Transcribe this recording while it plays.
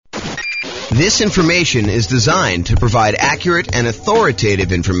This information is designed to provide accurate and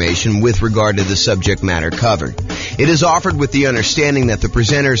authoritative information with regard to the subject matter covered. It is offered with the understanding that the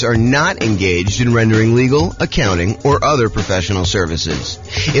presenters are not engaged in rendering legal, accounting, or other professional services.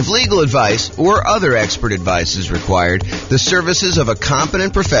 If legal advice or other expert advice is required, the services of a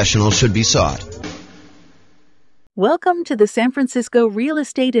competent professional should be sought. Welcome to the San Francisco Real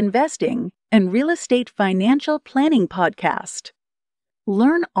Estate Investing and Real Estate Financial Planning Podcast.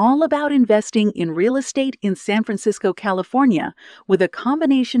 Learn all about investing in real estate in San Francisco, California, with a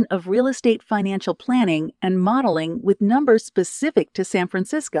combination of real estate financial planning and modeling with numbers specific to San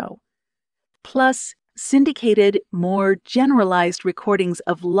Francisco. Plus, syndicated, more generalized recordings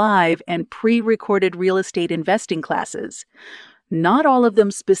of live and pre-recorded real estate investing classes. Not all of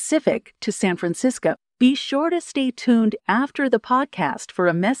them specific to San Francisco. Be sure to stay tuned after the podcast for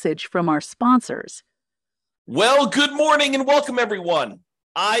a message from our sponsors. Well, good morning and welcome, everyone.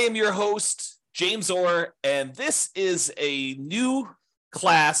 I am your host, James Orr, and this is a new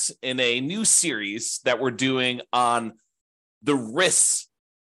class in a new series that we're doing on the risks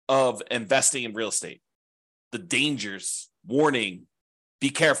of investing in real estate, the dangers, warning,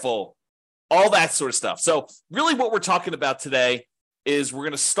 be careful, all that sort of stuff. So really what we're talking about today is we're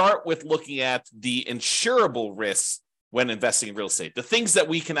going to start with looking at the insurable risks when investing in real estate, the things that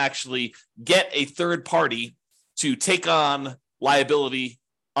we can actually get a third party to take on liability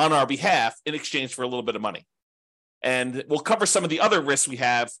on our behalf in exchange for a little bit of money. And we'll cover some of the other risks we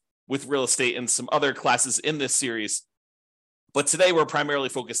have with real estate in some other classes in this series. But today we're primarily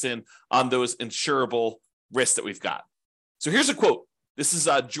focused in on those insurable risks that we've got. So here's a quote. This is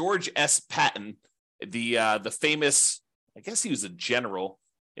George S. Patton, the famous, I guess he was a general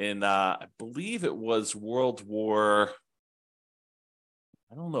in, I believe it was World War,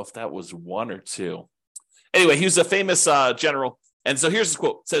 I don't know if that was one or two. Anyway, he was a famous general. And so here's the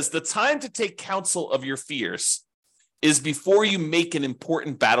quote. It says, "The time to take counsel of your fears is before you make an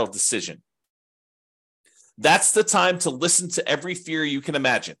important battle decision. That's the time to listen to every fear you can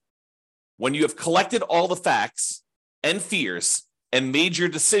imagine. When you have collected all the facts and fears and made your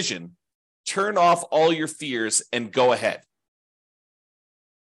decision, turn off all your fears and go ahead."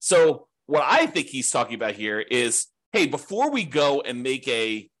 So what I think he's talking about here is, hey, before we go and make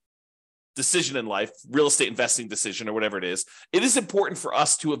a decision in life, real estate investing decision or whatever it is important for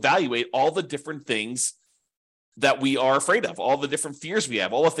us to evaluate all the different things that we are afraid of, all the different fears we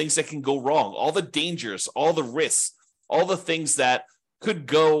have, all the things that can go wrong, all the dangers, all the risks, all the things that could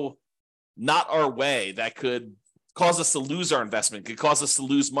go not our way, that could cause us to lose our investment, could cause us to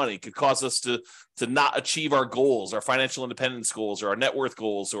lose money, could cause us to not achieve our goals, our financial independence goals, or our net worth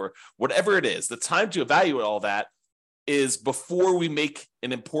goals, or whatever it is. The time to evaluate all that is before we make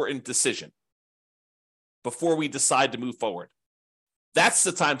an important decision, before we decide to move forward. That's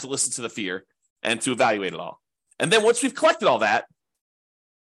the time to listen to the fear and to evaluate it all. And then once we've collected all that,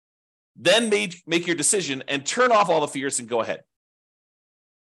 then make your decision and turn off all the fears and go ahead.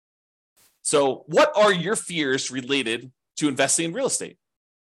 So what are your fears related to investing in real estate?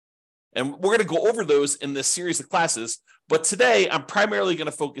 And we're going to go over those in this series of classes. But today, I'm primarily going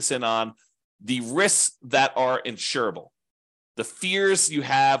to focus in on the risks that are insurable, the fears you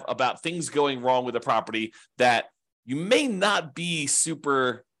have about things going wrong with a property that you may not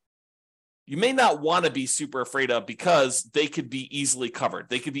want to be super afraid of because they could be easily covered.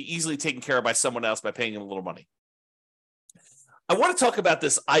 They could be easily taken care of by someone else by paying them a little money. I want to talk about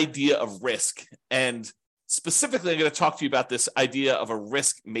this idea of risk, and specifically, I'm going to talk to you about this idea of a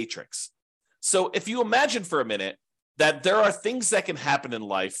risk matrix. So if you imagine for a minute that there are things that can happen in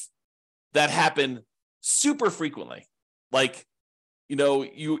life that happen super frequently, like,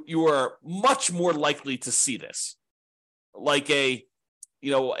 you are much more likely to see this, like an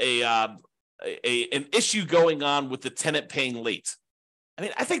issue going on with the tenant paying late. I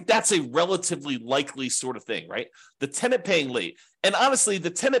mean, I think that's a relatively likely sort of thing, right? The tenant paying late. And honestly,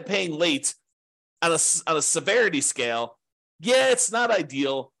 the tenant paying late on a severity scale, yeah, it's not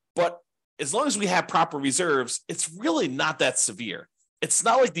ideal, but as long as we have proper reserves, it's really not that severe. It's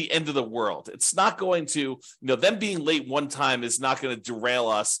not like the end of the world. It's not going to, them being late one time is not going to derail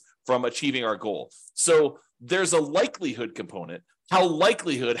us from achieving our goal. So there's a likelihood component,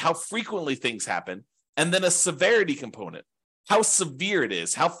 how frequently things happen, and then a severity component, how severe it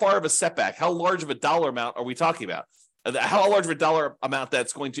is, how far of a setback, how large of a dollar amount are we talking about, how large of a dollar amount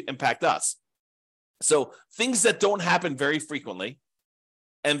that's going to impact us. So things that don't happen very frequently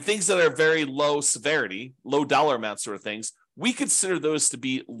and things that are very low severity, low dollar amount sort of things, we consider those to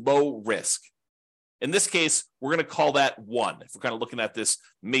be low risk. In this case, we're going to call that 1. If we're kind of looking at this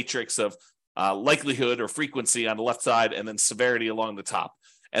matrix of likelihood or frequency on the left side and then severity along the top.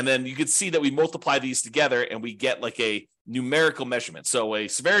 And then you can see that we multiply these together and we get like a numerical measurement. So a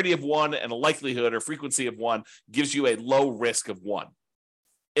severity of 1 and a likelihood or frequency of 1 gives you a low risk of 1.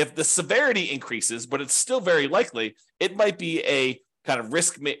 If the severity increases, but it's still very likely, it might be a kind of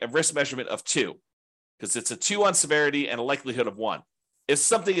risk measurement of 2, because it's a 2 on severity and a likelihood of 1. If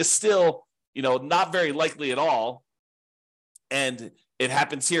something is still, not very likely at all, and it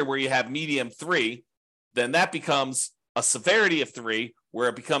happens here where you have medium 3, then that becomes a severity of 3, where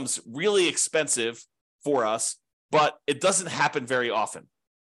it becomes really expensive for us, but it doesn't happen very often.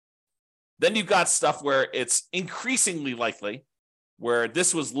 Then you've got stuff where it's increasingly likely, where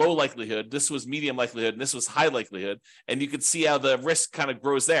this was low likelihood, this was medium likelihood, and this was high likelihood, and you can see how the risk kind of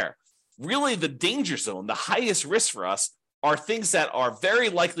grows there. Really, the danger zone, the highest risk for us, are things that are very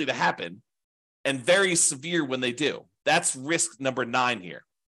likely to happen and very severe when they do. That's risk number 9 here.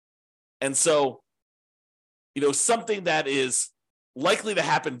 And so, something that is likely to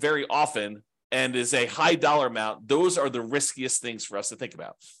happen very often and is a high dollar amount, those are the riskiest things for us to think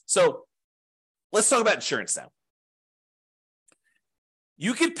about. So let's talk about insurance now.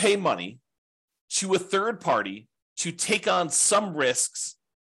 You could pay money to a third party to take on some risks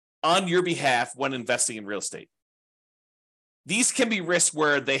on your behalf when investing in real estate. These can be risks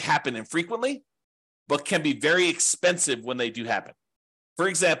where they happen infrequently, but can be very expensive when they do happen. For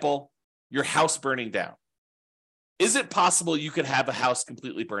example, your house burning down. Is it possible you could have a house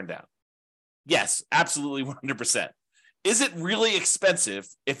completely burned down? Yes, absolutely 100%. Is it really expensive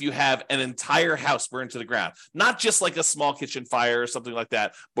if you have an entire house burned to the ground? Not just like a small kitchen fire or something like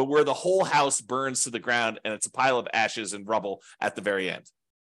that, but where the whole house burns to the ground and it's a pile of ashes and rubble at the very end.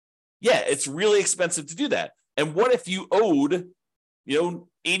 Yeah, it's really expensive to do that. And what if you owed,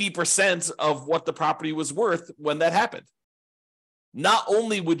 80% of what the property was worth when that happened? Not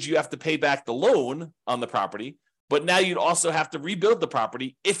only would you have to pay back the loan on the property, but now you'd also have to rebuild the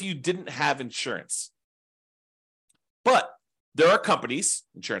property if you didn't have insurance. But there are companies,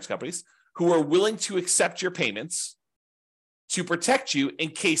 insurance companies, who are willing to accept your payments to protect you in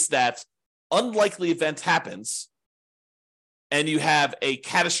case that unlikely event happens and you have a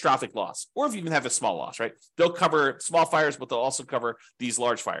catastrophic loss, or if you even have a small loss, right? They'll cover small fires, but they'll also cover these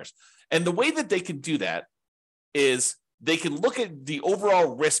large fires. And the way that they can do that is they can look at the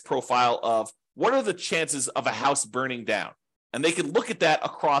overall risk profile of what are the chances of a house burning down? And they can look at that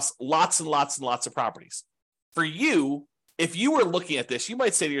across lots and lots and lots of properties. For you, if you were looking at this, you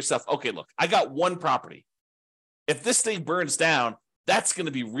might say to yourself, okay, look, I got one property. If this thing burns down, that's going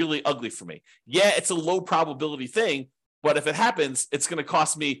to be really ugly for me. Yeah, it's a low probability thing, but if it happens, it's going to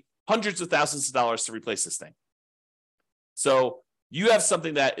cost me hundreds of thousands of dollars to replace this thing. So you have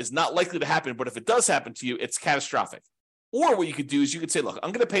something that is not likely to happen, but if it does happen to you, it's catastrophic. Or what you could do is you could say, look,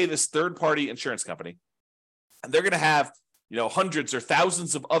 I'm going to pay this third-party insurance company, and they're going to have, hundreds or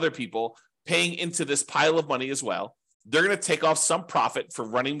thousands of other people paying into this pile of money as well. They're going to take off some profit for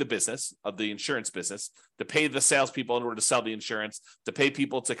running the business of the insurance business, to pay the salespeople in order to sell the insurance, to pay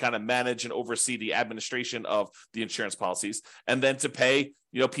people to kind of manage and oversee the administration of the insurance policies, and then to pay,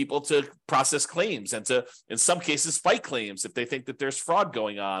 people to process claims and to, in some cases, fight claims if they think that there's fraud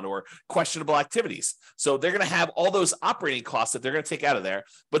going on or questionable activities. So they're going to have all those operating costs that they're going to take out of there.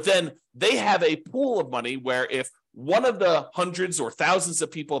 But then they have a pool of money where if one of the hundreds or thousands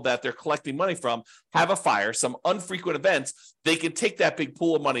of people that they're collecting money from have a fire, some unfrequent events, they can take that big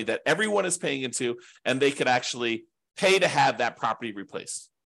pool of money that everyone is paying into, and they could actually pay to have that property replaced.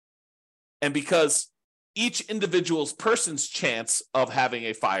 And because each individual's person's chance of having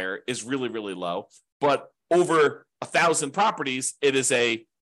a fire is really, really low, but over 1,000 properties, it is a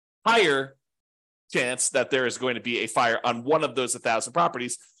higher chance that there is going to be a fire on one of those 1,000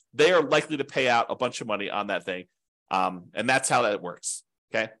 properties, they are likely to pay out a bunch of money on that thing. And that's how that works.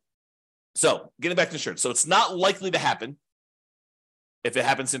 Okay. So getting back to insurance. So it's not likely to happen if it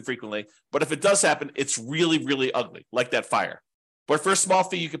happens infrequently, but if it does happen, it's really, really ugly, like that fire. But for a small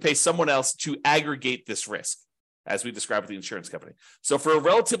fee, you can pay someone else to aggregate this risk, as we described with the insurance company. So for a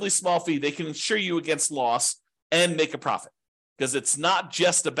relatively small fee, they can insure you against loss and make a profit, because it's not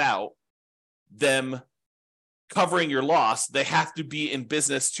just about them covering your loss. They have to be in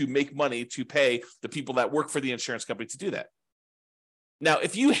business to make money to pay the people that work for the insurance company to do that. Now,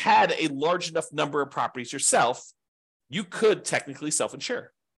 if you had a large enough number of properties yourself, you could technically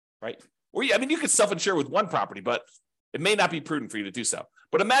self-insure, right? Or you could self-insure with one property, but it may not be prudent for you to do so.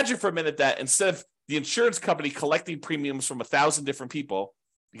 But imagine for a minute that instead of the insurance company collecting premiums from 1,000 different people,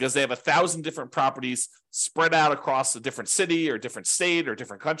 because they have 1,000 different properties spread out across a different city or different state or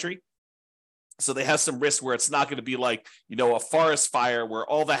different country, so they have some risk where it's not going to be like, a forest fire where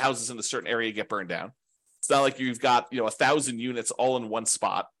all the houses in a certain area get burned down. It's not like you've got 1,000 units all in one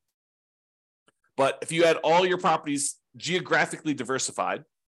spot. But if you had all your properties geographically diversified,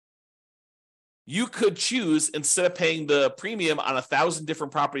 you could choose, instead of paying the premium on 1,000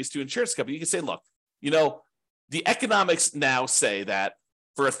 different properties to insurance company, you can say, look, the economics now say that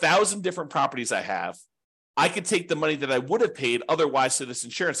for 1,000 different properties I have, I could take the money that I would have paid otherwise to this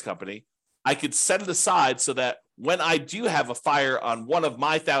insurance company. I could set it aside so that when I do have a fire on one of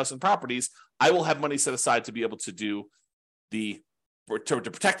my 1,000 properties, I will have money set aside to be able to do to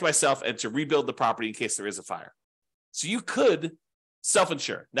protect myself and to rebuild the property in case there is a fire. So you could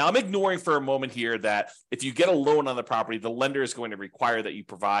self-insure. Now, I'm ignoring for a moment here that if you get a loan on the property, the lender is going to require that you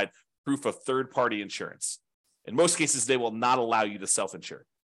provide proof of third-party insurance. In most cases, they will not allow you to self-insure.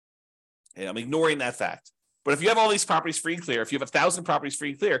 And I'm ignoring that fact. But if you have all these properties free and clear, if you have 1,000 properties free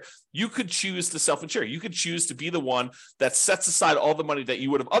and clear, you could choose to self-insure. You could choose to be the one that sets aside all the money that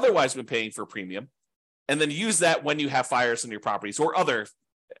you would have otherwise been paying for a premium, and then use that when you have fires in your properties or other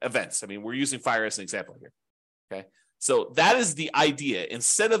events. I mean, we're using fire as an example here. Okay. So that is the idea.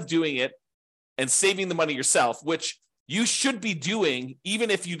 Instead of doing it and saving the money yourself, which you should be doing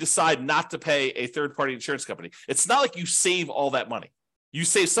even if you decide not to pay a third-party insurance company. It's not like you save all that money. You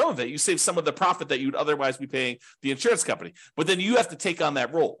save some of it. You save some of the profit that you'd otherwise be paying the insurance company. But then you have to take on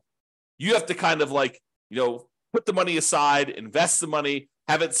that role. You have to kind of put the money aside, invest the money,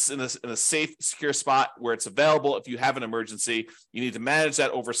 have it in a safe, secure spot where it's available. If you have an emergency, you need to manage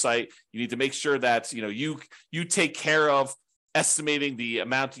that oversight. You need to make sure that you take care of estimating the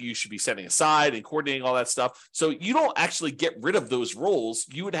amount you should be setting aside and coordinating all that stuff. So you don't actually get rid of those roles.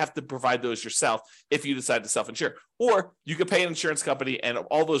 You would have to provide those yourself if you decide to self-insure. Or you could pay an insurance company and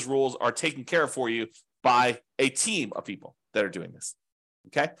all those roles are taken care of for you by a team of people that are doing this.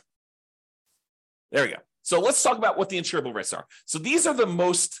 Okay? There we go. So let's talk about what the insurable risks are. So these are the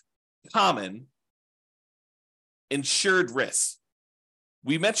most common insured risks.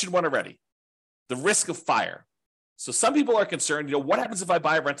 We mentioned one already, the risk of fire. So some people are concerned, what happens if I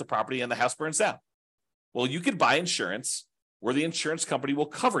buy a rental property and the house burns down? Well, you could buy insurance where the insurance company will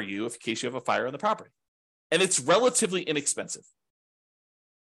cover you in case you have a fire on the property. And it's relatively inexpensive.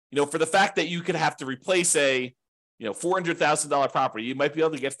 For the fact that you could have to replace a, $400,000 property, you might be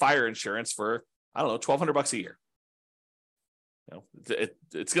able to get fire insurance for, $1,200 a year.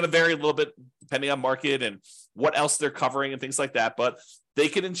 It's going to vary a little bit depending on market and what else they're covering and things like that. But they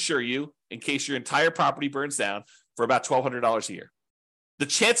can insure you in case your entire property burns down for about $1,200 a year. The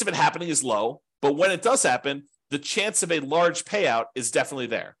chance of it happening is low, but when it does happen, the chance of a large payout is definitely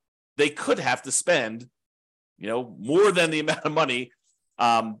there. They could have to spend, more than the amount of money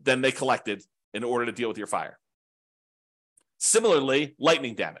than they collected in order to deal with your fire. Similarly,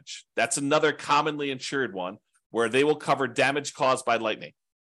 lightning damage. That's another commonly insured one where they will cover damage caused by lightning.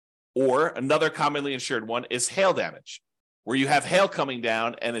 Or another commonly insured one is hail damage, where you have hail coming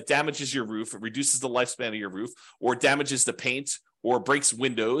down and it damages your roof, it reduces the lifespan of your roof, or damages the paint, or breaks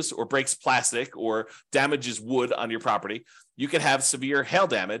windows, or breaks plastic, or damages wood on your property. You can have severe hail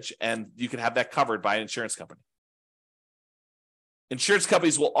damage, and you can have that covered by an insurance company. Insurance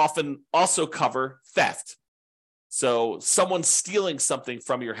companies will often also cover theft. So someone stealing something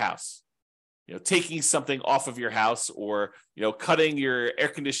from your house, taking something off of your house, or, cutting your air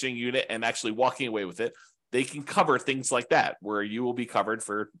conditioning unit and actually walking away with it. They can cover things like that where you will be covered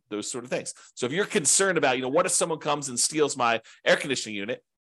for those sort of things. So if you're concerned about, what if someone comes and steals my air conditioning unit,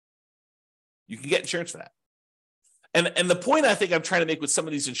 you can get insurance for that. And the point I think I'm trying to make with some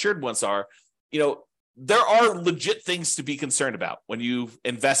of these insured ones are, there are legit things to be concerned about when you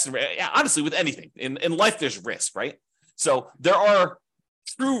invest in, honestly, with anything. In life, there's risk, right? So there are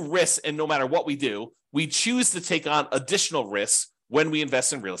true risks, and no matter what we do, we choose to take on additional risks when we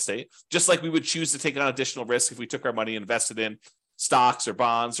invest in real estate, just like we would choose to take on additional risk if we took our money and invested in stocks or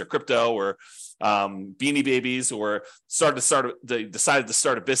bonds or crypto or Beanie Babies, or decided to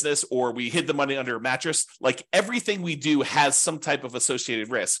start a business, or we hid the money under a mattress. Like, everything we do has some type of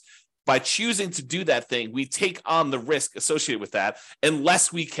associated risk. By choosing to do that thing, we take on the risk associated with that,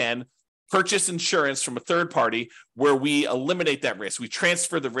 unless we can purchase insurance from a third party where we eliminate that risk. We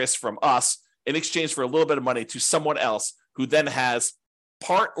transfer the risk from us in exchange for a little bit of money to someone else who then has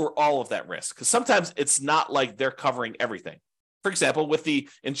part or all of that risk. Because sometimes it's not like they're covering everything. For example, with the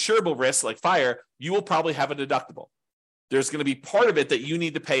insurable risks like fire, you will probably have a deductible. There's going to be part of it that you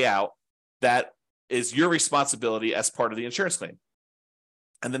need to pay out that is your responsibility as part of the insurance claim.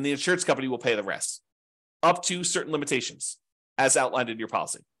 And then the insurance company will pay the rest up to certain limitations as outlined in your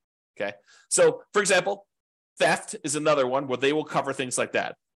policy. Okay. So, for example, theft is another one where they will cover things like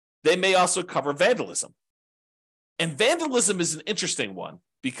that. They may also cover vandalism. And vandalism is an interesting one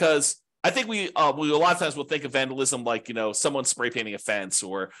because I think we a lot of times we'll think of vandalism like, someone spray painting a fence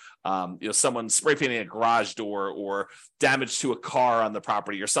or, someone spray painting a garage door or damage to a car on the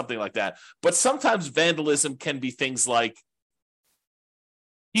property or something like that. But sometimes vandalism can be things like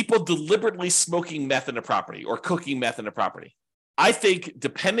people deliberately smoking meth in a property or cooking meth in a property. I think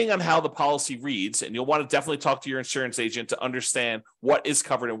depending on how the policy reads, and you'll want to definitely talk to your insurance agent to understand what is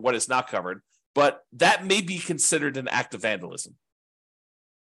covered and what is not covered, but that may be considered an act of vandalism.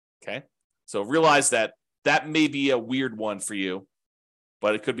 Okay, so realize that may be a weird one for you,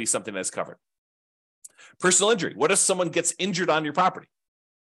 but it could be something that's covered. Personal injury. What if someone gets injured on your property?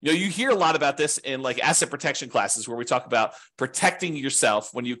 You hear a lot about this in like asset protection classes where we talk about protecting yourself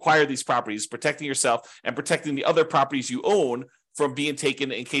when you acquire these properties, protecting yourself and protecting the other properties you own from being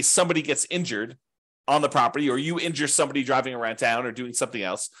taken in case somebody gets injured on the property or you injure somebody driving around town or doing something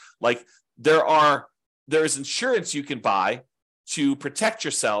else. Like there is insurance you can buy to protect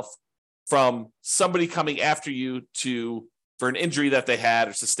yourself from somebody coming after you for an injury that they had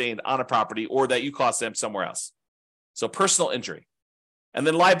or sustained on a property or that you caused them somewhere else. So personal injury. And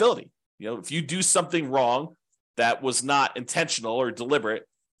then liability. If you do something wrong that was not intentional or deliberate,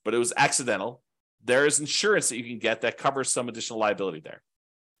 but it was accidental, there is insurance that you can get that covers some additional liability there.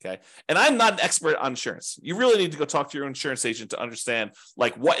 Okay. And I'm not an expert on insurance. You really need to go talk to your insurance agent to understand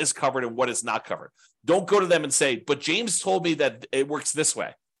like what is covered and what is not covered. Don't go to them and say, but James told me that it works this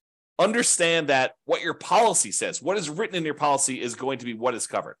way. Understand that what your policy says, what is written in your policy is going to be what is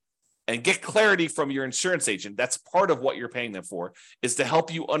covered. And get clarity from your insurance agent. That's part of what you're paying them for, is to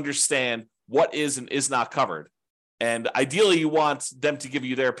help you understand what is and is not covered. And ideally, you want them to give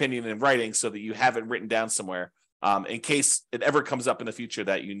you their opinion in writing so that you have it written down somewhere in case it ever comes up in the future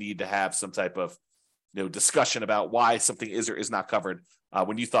that you need to have some type of discussion about why something is or is not covered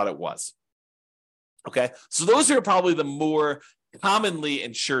when you thought it was. Okay, so those are probably the more commonly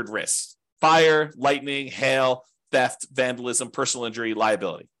insured risks: fire, lightning, hail, theft, vandalism, personal injury,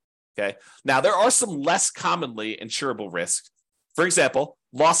 liability. Okay, now there are some less commonly insurable risks. For example,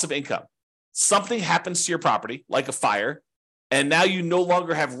 loss of income. Something happens to your property, like a fire, and now you no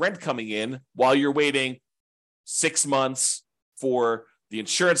longer have rent coming in while you're waiting 6 months for the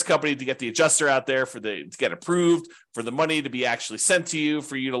insurance company to get the adjuster out there to get approved, for the money to be actually sent to you,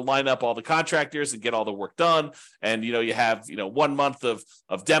 for you to line up all the contractors and get all the work done. And, you have, 1 month of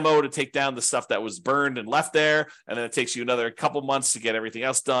demo to take down the stuff that was burned and left there. And then it takes you another couple months to get everything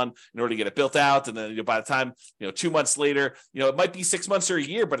else done in order to get it built out. And then by the time, 2 months later, it might be 6 months or a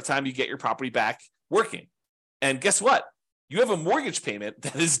year by the time you get your property back working. And guess what? You have a mortgage payment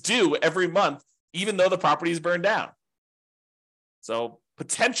that is due every month, even though the property is burned down. So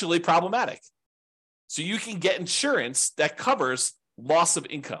potentially problematic. So you can get insurance that covers loss of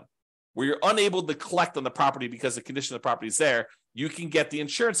income, where you're unable to collect on the property because the condition of the property is there. You can get the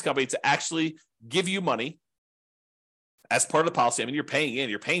insurance company to actually give you money as part of the policy. I mean, you're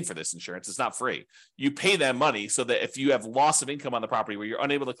paying for this insurance. It's not free. You pay them money so that if you have loss of income on the property where you're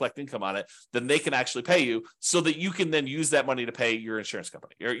unable to collect income on it, then they can actually pay you so that you can then use that money to pay your insurance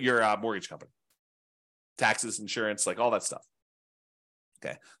company, your mortgage company, taxes, insurance, like all that stuff.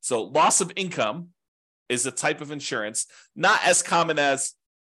 Okay, so loss of income is a type of insurance, not as common as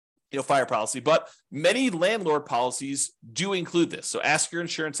fire policy, but many landlord policies do include this. So ask your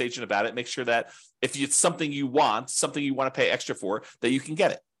insurance agent about it. Make sure that if it's something you want to pay extra for, that you can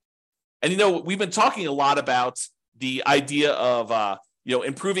get it. And we've been talking a lot about the idea of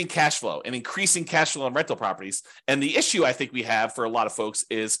improving cash flow and increasing cash flow on rental properties. And the issue I think we have for a lot of folks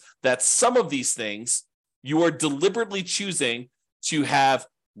is that some of these things you are deliberately choosing to have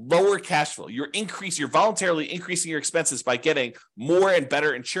lower cash flow. You're voluntarily increasing your expenses by getting more and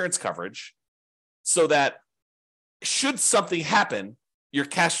better insurance coverage so that should something happen, your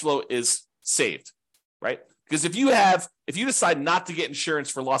cash flow is saved, right? Because if you decide not to get insurance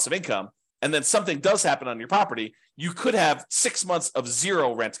for loss of income and then something does happen on your property, you could have 6 months of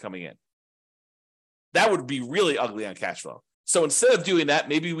zero rent coming in. That would be really ugly on cash flow. So instead of doing that,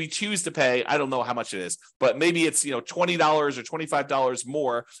 maybe we choose to pay, I don't know how much it is, but maybe it's $20 or $25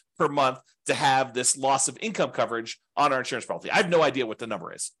 more per month to have this loss of income coverage on our insurance policy. I have no idea what the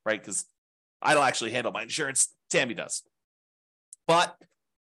number is, right? Because I don't actually handle my insurance. Tammy does. But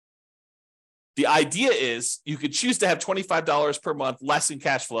the idea is you could choose to have $25 per month less in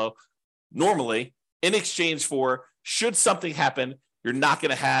cash flow normally in exchange for, should something happen, you're not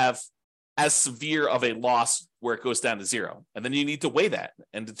going to have as severe of a loss where it goes down to zero. And then you need to weigh that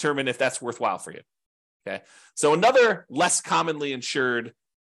and determine if that's worthwhile for you. Okay. So another less commonly insured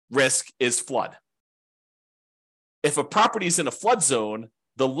risk is flood. If a property is in a flood zone,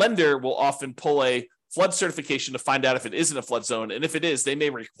 the lender will often pull a flood certification to find out if it isn't a flood zone. And if it is, they may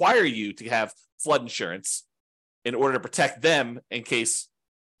require you to have flood insurance in order to protect them in case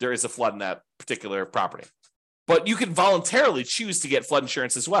there is a flood in that particular property. But you can voluntarily choose to get flood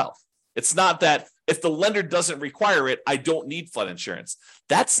insurance as well. It's not that if the lender doesn't require it, I don't need flood insurance.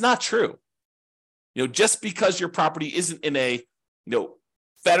 That's not true. Just because your property isn't in a,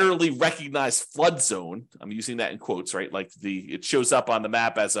 federally recognized flood zone, I'm using that in quotes, right? Like it shows up on the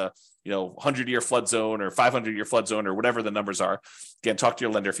map as a, 100-year flood zone or 500-year flood zone or whatever the numbers are. Again, talk to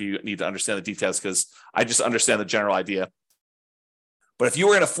your lender if you need to understand the details, because I just understand the general idea. But if you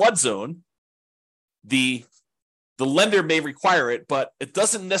were in a flood zone, the lender may require it, but it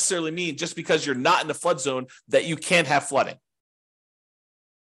doesn't necessarily mean just because you're not in the flood zone that you can't have flooding.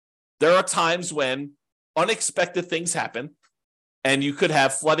 There are times when unexpected things happen and you could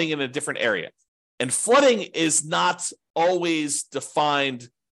have flooding in a different area. And flooding is not always defined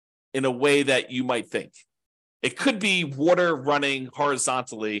in a way that you might think. It could be water running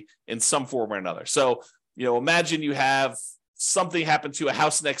horizontally in some form or another. So, imagine you have something happen to a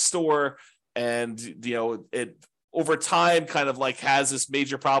house next door and, it over time kind of like has this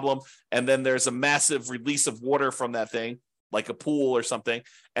major problem. And then there's a massive release of water from that thing, like a pool or something.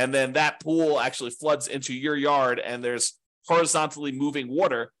 And then that pool actually floods into your yard and there's horizontally moving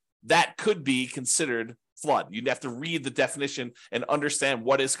water. That could be considered flood. You'd have to read the definition and understand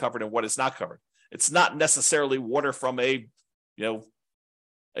what is covered and what is not covered. It's not necessarily water from a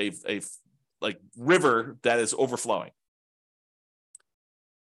river that is overflowing.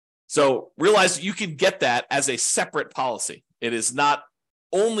 So realize you can get that as a separate policy. It is not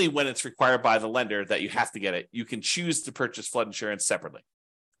only when it's required by the lender that you have to get it. You can choose to purchase flood insurance separately.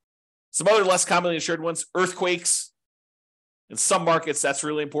 Some other less commonly insured ones, earthquakes. In some markets, that's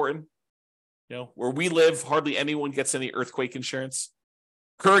really important. Where we live, hardly anyone gets any earthquake insurance.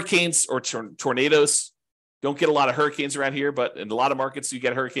 Hurricanes or tornadoes. Don't get a lot of hurricanes around here, but in a lot of markets, you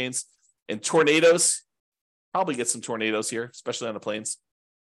get hurricanes. And tornadoes, probably get some tornadoes here, especially on the plains.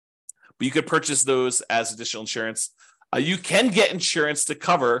 But you could purchase those as additional insurance. You can get insurance to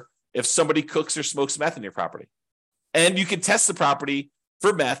cover if somebody cooks or smokes meth in your property. And you can test the property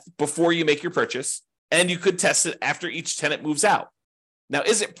for meth before you make your purchase. And you could test it after each tenant moves out. Now,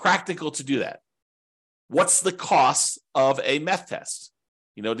 is it practical to do that? What's the cost of a meth test?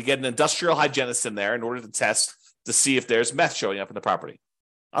 To get an industrial hygienist in there in order to test to see if there's meth showing up in the property.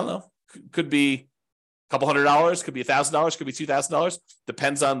 I don't know. Could be a couple $100, could be $1,000, could be $2,000.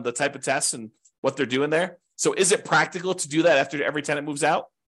 Depends on the type of test and what they're doing there. So is it practical to do that after every tenant moves out?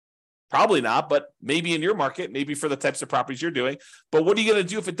 Probably not, but maybe in your market, maybe for the types of properties you're doing. But what are you going to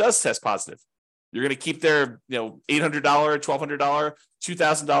do if it does test positive? You're going to keep their $800, $1,200, $2,000,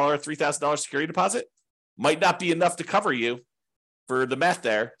 $3,000 security deposit? Might not be enough to cover you for the meth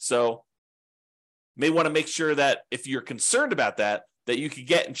there. So may want to make sure that if you're concerned about that you can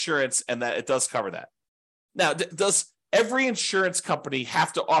get insurance and that it does cover that. Now, does every insurance company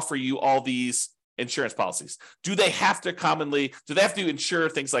have to offer you all these insurance policies? Do they have to insure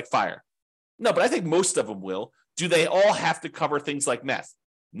things like fire? No, but I think most of them will. Do they all have to cover things like meth?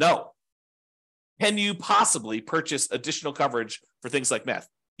 No. Can you possibly purchase additional coverage for things like meth?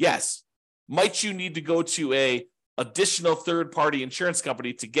 Yes. Might you need to go to a additional third-party insurance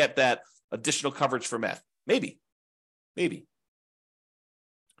company to get that additional coverage for meth? Maybe.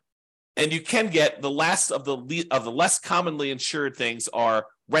 And you can get the last of the less commonly insured things are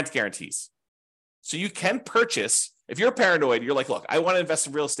rent guarantees. So you can purchase, if you're paranoid, you're like, look, I want to invest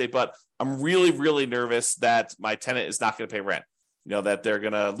in real estate, but I'm really, really nervous that my tenant is not going to pay rent. That they're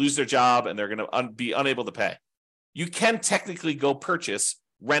going to lose their job and they're going to be unable to pay. You can technically go purchase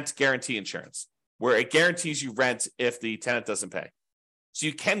rent guarantee insurance, where it guarantees you rent if the tenant doesn't pay. So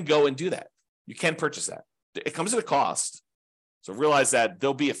you can go and do that. You can purchase that. It comes at a cost. So realize that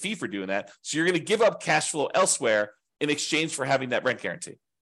there'll be a fee for doing that. So you're going to give up cash flow elsewhere in exchange for having that rent guarantee.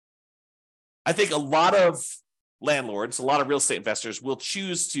 I think a lot of landlords, a lot of real estate investors will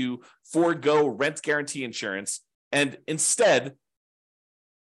choose to forego rent guarantee insurance and instead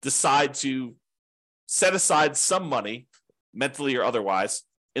decide to set aside some money, mentally or otherwise,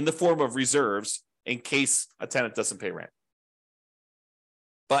 in the form of reserves in case a tenant doesn't pay rent.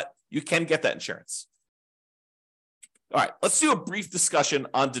 But you can get that insurance. All right, let's do a brief discussion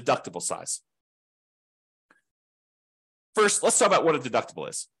on deductible size. First, let's talk about what a deductible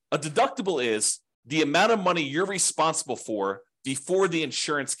is. A deductible is the amount of money you're responsible for before the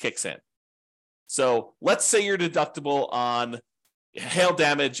insurance kicks in. So let's say your deductible on hail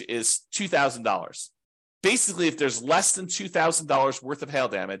damage is $2,000. Basically, if there's less than $2,000 worth of hail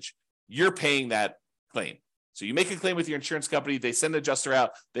damage, you're paying that claim. So you make a claim with your insurance company, they send an adjuster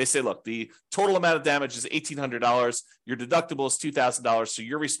out, they say, look, the total amount of damage is $1,800, your deductible is $2,000, so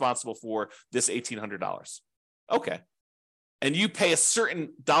you're responsible for this $1,800. Okay. And you pay a certain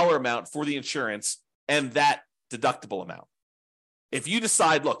dollar amount for the insurance and that deductible amount. If you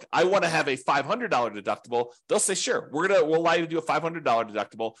decide, look, I want to have a $500 deductible, they'll say, sure, we'll allow you to do a $500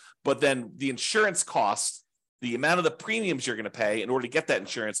 deductible, but then the insurance cost, the amount of the premiums you're going to pay in order to get that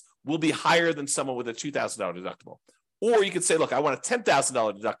insurance will be higher than someone with a $2,000 deductible. Or you could say, look, I want a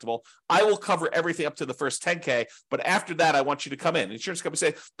 $10,000 deductible. I will cover everything up to the first $10K, but after that, I want you to come in. The insurance company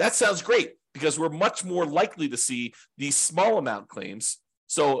say, that sounds great because we're much more likely to see these small amount claims.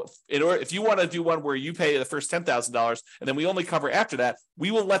 So if you want to do one where you pay the first $10,000 and then we only cover after that,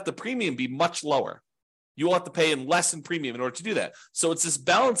 we will let the premium be much lower. You will have to pay in less in premium in order to do that. So it's this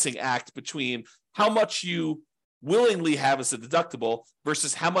balancing act between how much you willingly have as a deductible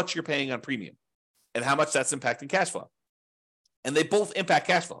versus how much you're paying on premium and how much that's impacting cash flow. And they both impact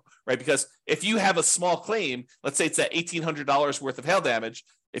cash flow, right? Because if you have a small claim, let's say it's that $1,800 worth of hail damage,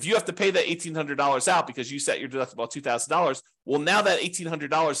 if you have to pay that $1,800 out because you set your deductible at $2,000, well, now that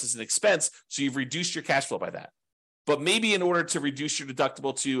 $1,800 is an expense, so you've reduced your cash flow by that. But maybe in order to reduce your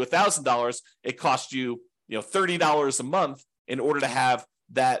deductible to $1,000, it costs you, $30 a month in order to have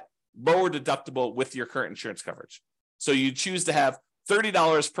that lower deductible with your current insurance coverage. So you choose to have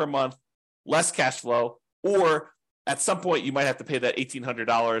 $30 per month, less cash flow, or at some point you might have to pay that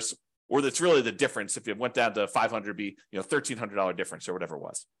 $1,800, or that's really the difference. If it went down to $500, be $1,300 difference or whatever it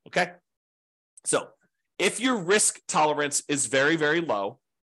was. Okay. So if your risk tolerance is very, very low,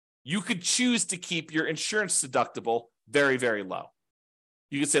 you could choose to keep your insurance deductible very, very low.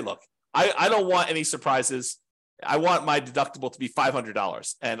 You could say, look, I don't want any surprises. I want my deductible to be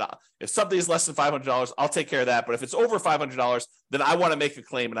 $500. And if something is less than $500, I'll take care of that. But if it's over $500, then I want to make a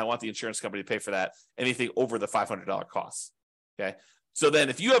claim and I want the insurance company to pay for that, anything over the $500 costs. Okay. So then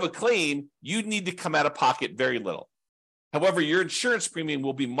if you have a claim, you need to come out of pocket very little. However, your insurance premium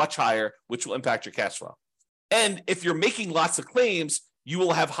will be much higher, which will impact your cash flow. And if you're making lots of claims, you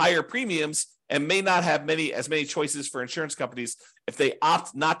will have higher premiums and may not have as many choices for insurance companies if they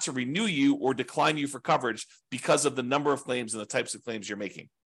opt not to renew you or decline you for coverage because of the number of claims and the types of claims you're making,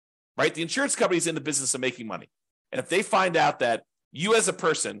 right? The insurance company is in the business of making money. And if they find out that you as a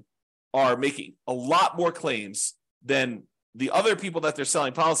person are making a lot more claims than the other people that they're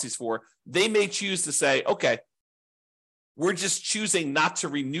selling policies for, they may choose to say, okay, we're just choosing not to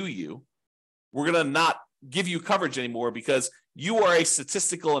renew you. We're going to not give you coverage anymore because you are a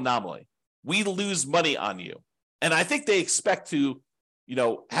statistical anomaly. We lose money on you. And I think they expect to,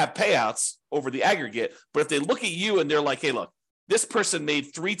 have payouts over the aggregate. But if they look at you and they're like, hey, look, this person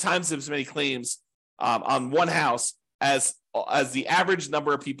made 3 times as many claims on one house as the average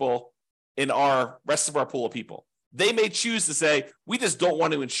number of people in our rest of our pool of people, they may choose to say, we just don't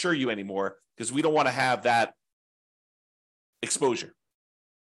want to insure you anymore because we don't want to have that exposure.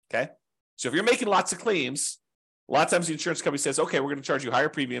 Okay. So if you're making lots of claims, a lot of times the insurance company says, okay, we're going to charge you higher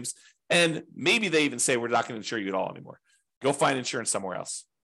premiums. And maybe they even say, we're not going to insure you at all anymore. Go find insurance somewhere else.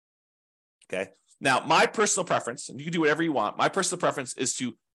 Okay. Now, my personal preference, and you can do whatever you want, my personal preference is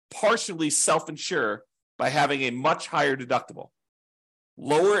to partially self-insure by having a much higher deductible,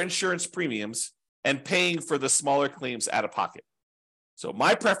 lower insurance premiums, and paying for the smaller claims out of pocket. So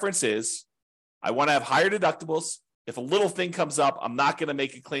my preference is I want to have higher deductibles. If a little thing comes up, I'm not going to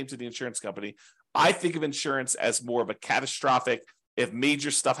make a claim to the insurance company. I think of insurance as more of a catastrophic. If major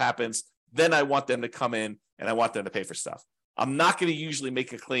stuff happens, then I want them to come in and I want them to pay for stuff. I'm not going to usually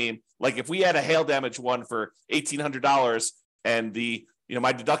make a claim. Like if we had a hail damage one for $1,800 and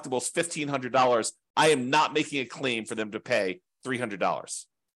my deductible is $1,500, I am not making a claim for them to pay $300.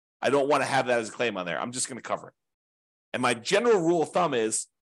 I don't want to have that as a claim on there. I'm just going to cover it. And my general rule of thumb is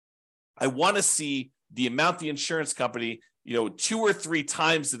I want to see the amount the insurance company, 2 or 3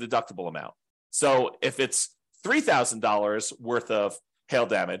 times the deductible amount. So if it's $3,000 worth of hail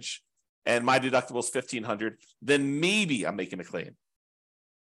damage and my deductible is $1,500, then maybe I'm making a claim.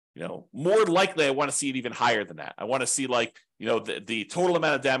 More likely I want to see it even higher than that. I want to see the total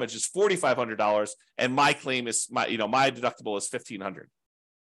amount of damage is $4,500 and my claim is my deductible is $1,500.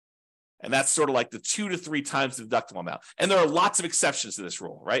 And that's sort of like the 2 to 3 times the deductible amount. And there are lots of exceptions to this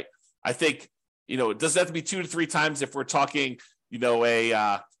rule, right? I think, it doesn't have to be 2 to 3 times if we're talking,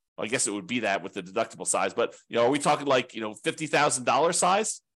 I guess it would be that with the deductible size, but are we talking like, $50,000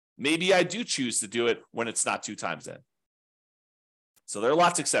 size? Maybe I do choose to do it when it's not 2 times in. So there are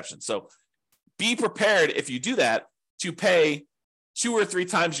lots of exceptions. So be prepared if you do that to pay 2 or 3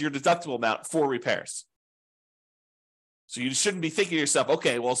 times your deductible amount for repairs. So you shouldn't be thinking to yourself,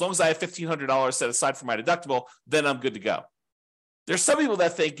 okay, well, as long as I have $1,500 set aside for my deductible, then I'm good to go. There's some people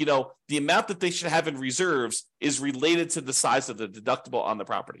that think, the amount that they should have in reserves is related to the size of the deductible on the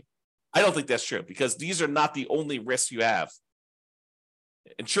property. I don't think that's true because these are not the only risks you have.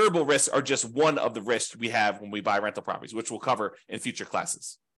 Insurable risks are just one of the risks we have when we buy rental properties, which we'll cover in future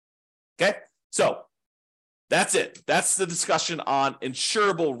classes. Okay, so that's it. That's the discussion on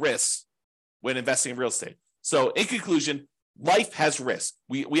insurable risks when investing in real estate. So in conclusion, life has risks.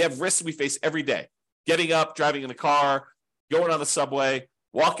 We have risks we face every day. Getting up, driving in the car, going on the subway,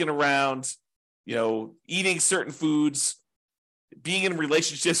 walking around, eating certain foods, being in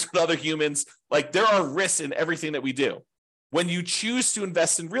relationships with other humans. Like there are risks in everything that we do. When you choose to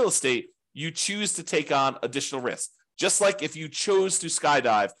invest in real estate, you choose to take on additional risks. Just like if you chose to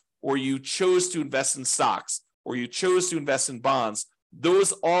skydive or you chose to invest in stocks or you chose to invest in bonds,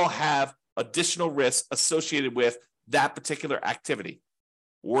 those all have additional risks associated with that particular activity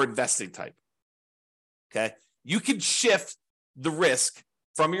or investing type. Okay. You can shift the risk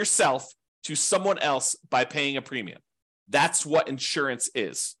from yourself to someone else by paying a premium. That's what insurance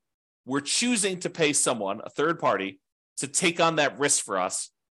is. We're choosing to pay someone, a third party, to take on that risk for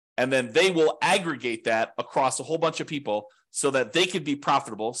us, and then they will aggregate that across a whole bunch of people so that they could be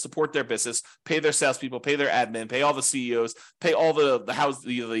profitable, support their business, pay their salespeople, pay their admin, pay all the CEOs, pay all the house,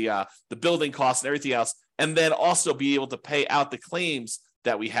 the building costs and everything else, and then also be able to pay out the claims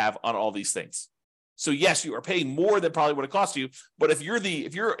that we have on all these things. So yes, you are paying more than probably what it costs you, but if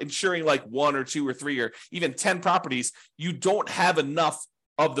you're insuring like 1 or 2 or 3 or even 10 properties, you don't have enough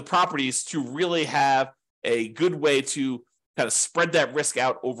of the properties to really have a good way to kind of spread that risk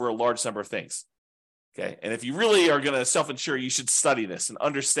out over a large number of things. Okay. And if you really are going to self-insure, you should study this and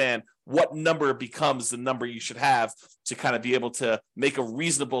understand what number becomes the number you should have to kind of be able to make a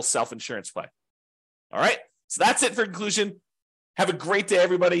reasonable self-insurance play. All right. So that's it for conclusion. Have a great day,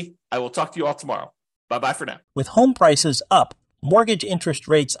 everybody. I will talk to you all tomorrow. Bye-bye for now. With home prices up, mortgage interest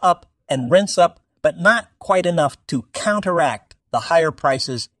rates up, and rents up, but not quite enough to counteract the higher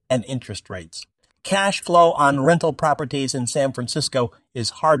prices and interest rates. Cash flow on rental properties in San Francisco is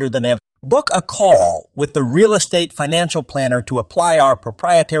harder than ever. Book a call with the Real Estate Financial Planner to apply our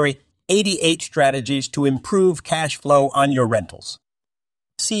proprietary 88 strategies to improve cash flow on your rentals.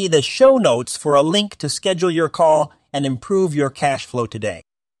 See the show notes for a link to schedule your call and improve your cash flow today.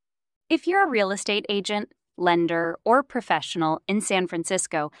 If you're a real estate agent, lender, or professional in San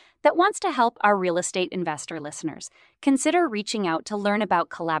Francisco that wants to help our real estate investor listeners, consider reaching out to learn about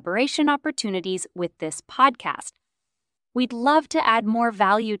collaboration opportunities with this podcast. We'd love to add more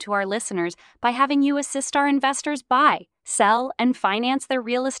value to our listeners by having you assist our investors buy, sell, and finance their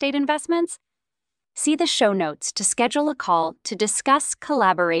real estate investments. See the show notes to schedule a call to discuss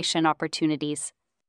collaboration opportunities.